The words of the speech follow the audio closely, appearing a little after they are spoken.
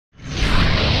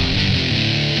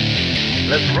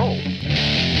Let's roll.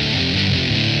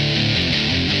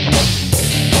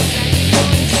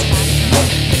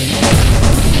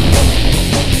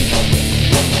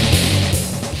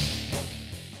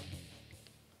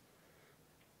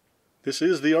 This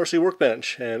is the RC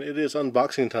Workbench, and it is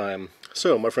unboxing time.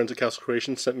 So, my friends at Castle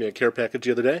Creations sent me a care package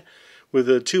the other day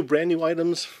with two brand new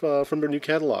items from their new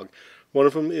catalog. One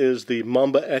of them is the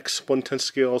Mamba X 1/10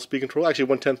 scale speed control, actually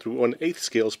 1/10 through 1/8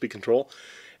 scale speed control,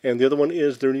 and the other one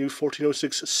is their new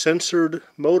 1406 censored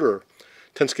motor,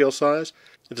 10 scale size.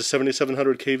 It's a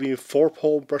 7700 kV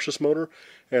 4-pole brushless motor,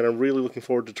 and I'm really looking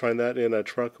forward to trying that in a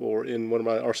truck or in one of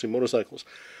my RC motorcycles.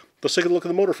 Let's take a look at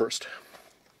the motor first.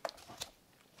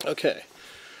 Okay,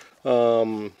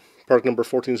 part number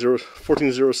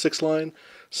 1406 line,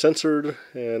 censored,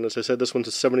 and as I said, this one's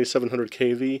a 7700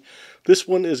 kV. This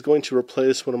one is going to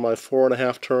replace one of my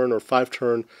 4.5 turn or 5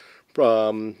 turn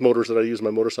motors that I use in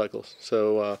my motorcycles.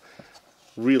 So,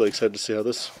 really excited to see how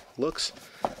this looks.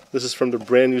 This is from the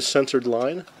brand new censored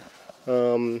line,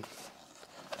 and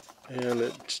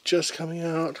it's just coming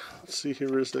out. Let's see,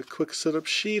 here is the quick setup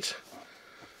sheet.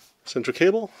 Center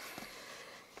cable.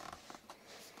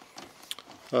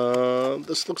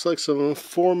 This looks like some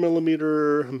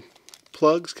 4mm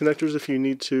plugs, connectors, if you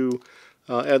need to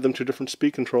add them to a different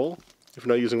speed control. If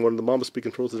you're not using one of the Mamba speed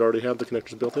controls that already have the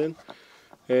connectors built in.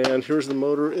 And here's the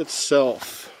motor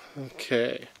itself.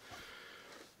 Okay.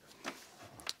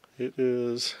 It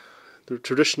is the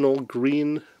traditional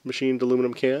green machined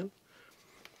aluminum can.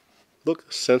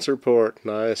 Look, sensor port,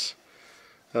 nice.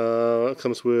 It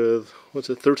comes with,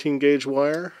 13 gauge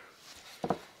wire.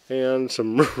 And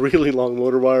some really long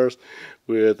motor wires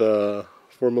with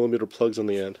 4mm plugs on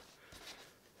the end.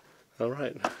 All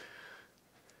right.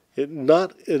 It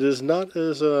doesn't have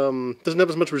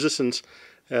as much resistance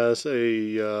as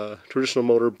a traditional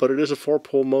motor, but it is a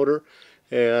 4-pole motor,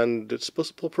 and it's supposed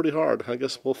to pull pretty hard. I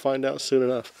guess we'll find out soon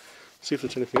enough. See if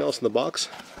there's anything else in the box.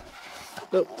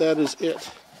 Nope, that is it.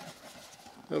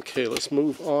 Okay, let's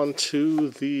move on to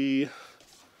the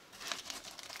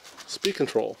speed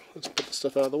control. Let's put the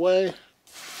stuff out of the way.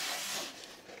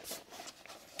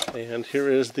 And here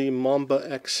is the Mamba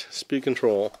X speed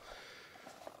control.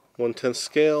 1/10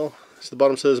 scale. So the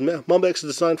bottom says, Mamba X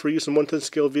is designed for use in 1/10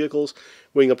 scale vehicles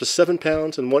weighing up to 7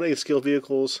 pounds and 1/8 scale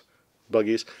vehicles,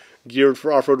 buggies, geared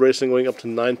for off-road racing weighing up to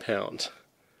 9 pounds.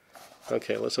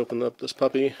 Okay, let's open up this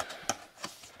puppy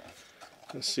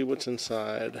and see what's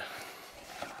inside.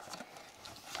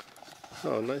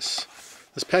 Oh, nice.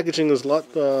 This packaging is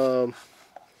much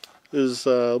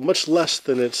less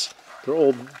than their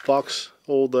old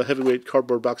heavyweight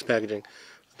cardboard box packaging.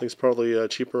 I think it's probably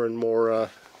cheaper and more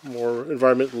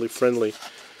environmentally friendly.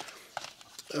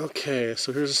 Okay,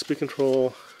 so here's a speed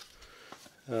control,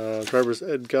 driver's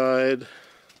ed guide,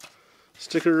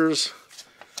 stickers,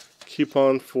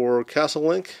 coupon for Castle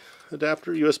Link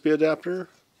adapter, USB adapter,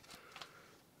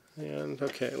 and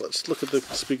okay, let's look at the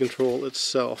speed control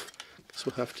itself. Guess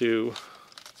we'll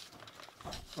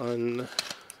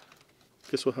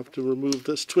have to remove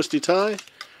this twisty tie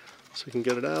so we can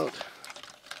get it out.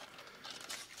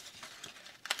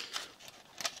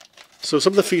 So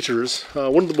some of the features,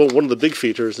 one of the big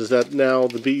features is that now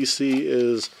the BEC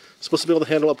is supposed to be able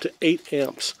to handle up to 8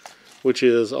 amps, which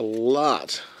is a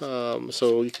lot.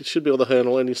 So you should be able to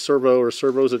handle any servo or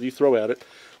servos that you throw at it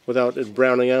without it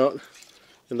browning out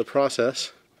in the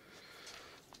process.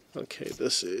 Okay,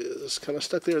 this is kind of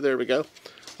stuck there. There we go.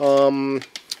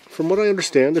 From what I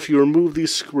understand, if you remove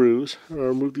these screws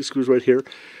right here,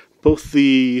 both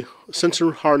the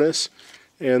sensor harness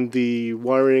and the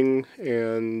wiring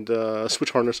and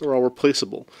switch harness are all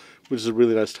replaceable, which is a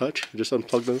really nice touch. You just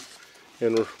unplug them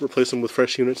and replace them with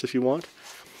fresh units if you want.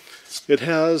 It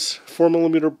has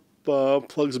 4mm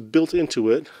plugs built into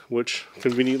it, which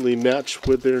conveniently match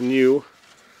with their new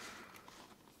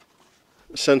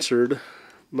censored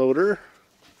motor,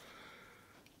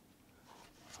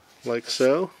 like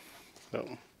so.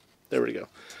 Oh, there we go,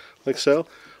 like so.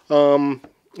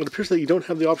 It appears that you don't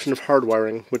have the option of hard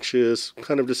wiring, which is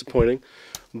kind of disappointing,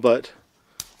 but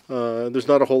there's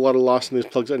not a whole lot of loss in these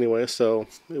plugs anyway, so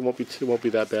it won't be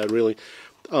that bad really.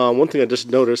 One thing I just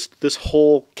noticed: this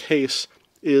whole case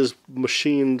is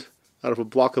machined out of a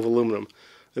block of aluminum,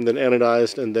 and then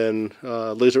anodized, and then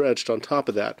laser etched on top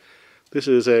of that. This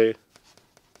is a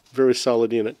very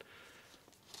solid unit,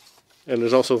 and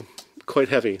it's also quite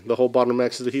heavy. The whole bottom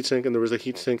acts as a heatsink, and there was a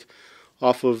heatsink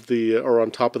off of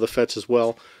on top of the FETs as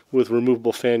well, with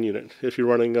removable fan unit. If you're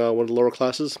running one of the lower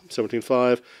classes,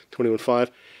 17.5,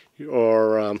 21.5,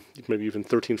 or maybe even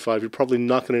 13.5, you're probably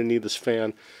not going to need this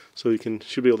fan, so you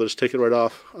should be able to just take it right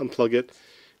off, unplug it,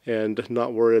 and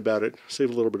not worry about it. Save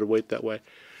a little bit of weight that way.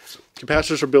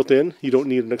 Capacitors are built in. You don't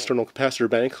need an external capacitor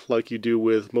bank like you do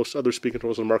with most other speaker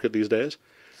controls on the market these days.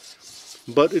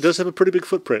 But it does have a pretty big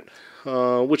footprint,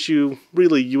 which you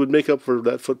would make up for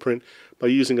that footprint by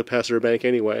using a capacitor bank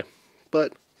anyway.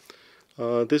 But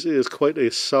this is quite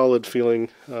a solid feeling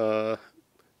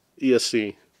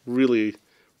ESC. Really,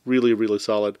 really, really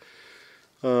solid.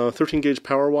 13 gauge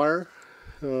power wire.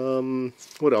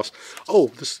 What else?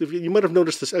 Oh, you might have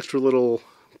noticed this extra little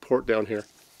port down here.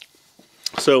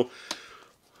 So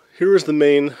here is the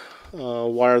main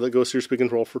wire that goes to your speaker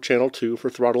control for channel 2 for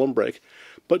throttle and brake.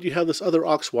 But you have this other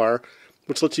aux wire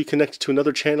which lets you connect to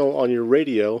another channel on your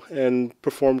radio and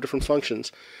perform different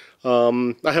functions.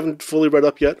 I haven't fully read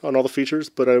up yet on all the features,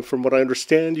 but from what I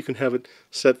understand, you can have it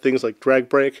set things like drag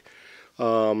brake,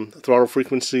 throttle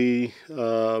frequency,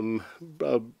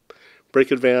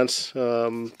 brake advance,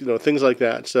 things like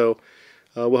that. So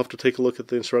we'll have to take a look at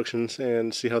the instructions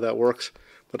and see how that works.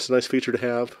 But it's a nice feature to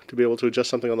have, to be able to adjust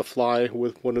something on the fly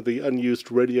with one of the unused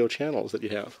radio channels that you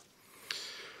have.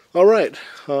 Alright,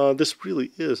 this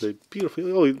really is a beautiful...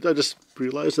 Oh, I just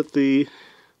realized that the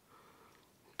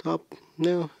top...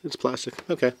 No, it's plastic.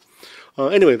 Okay.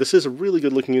 Anyway, this is a really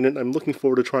good looking unit. I'm looking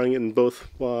forward to trying it in both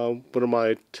one of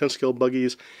my 10-scale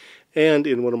buggies and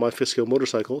in one of my 5th-scale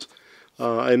motorcycles.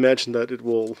 I imagine that it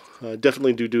will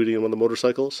definitely do duty in one of the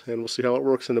motorcycles, and we'll see how it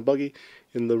works in a buggy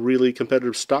in the really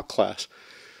competitive stock class.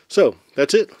 So,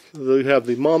 that's it. We have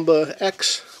the Mamba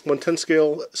X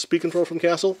 110-scale speed control from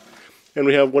Castle, and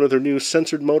we have one of their new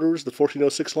censored motors, the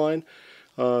 1406 line,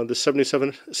 the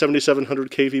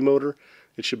 7700 kV motor.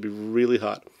 It should be really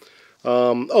hot.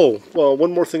 Oh, well,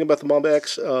 one more thing about the Mamba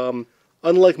X.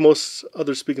 Unlike most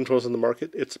other speed controls on the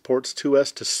market, it supports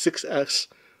 2S to 6S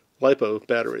LiPo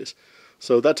batteries.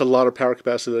 So that's a lot of power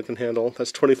capacity that it can handle.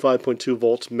 That's 25.2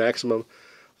 volts maximum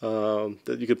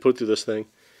that you could put through this thing.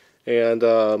 And,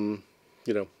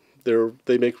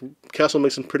 Castle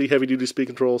makes some pretty heavy-duty speed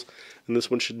controls, and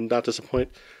this one should not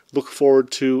disappoint. Look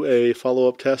forward to a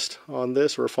follow-up test on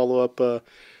this, or a follow-up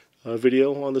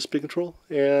video on the speed control.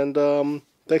 And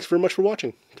thanks very much for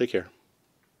watching. Take care.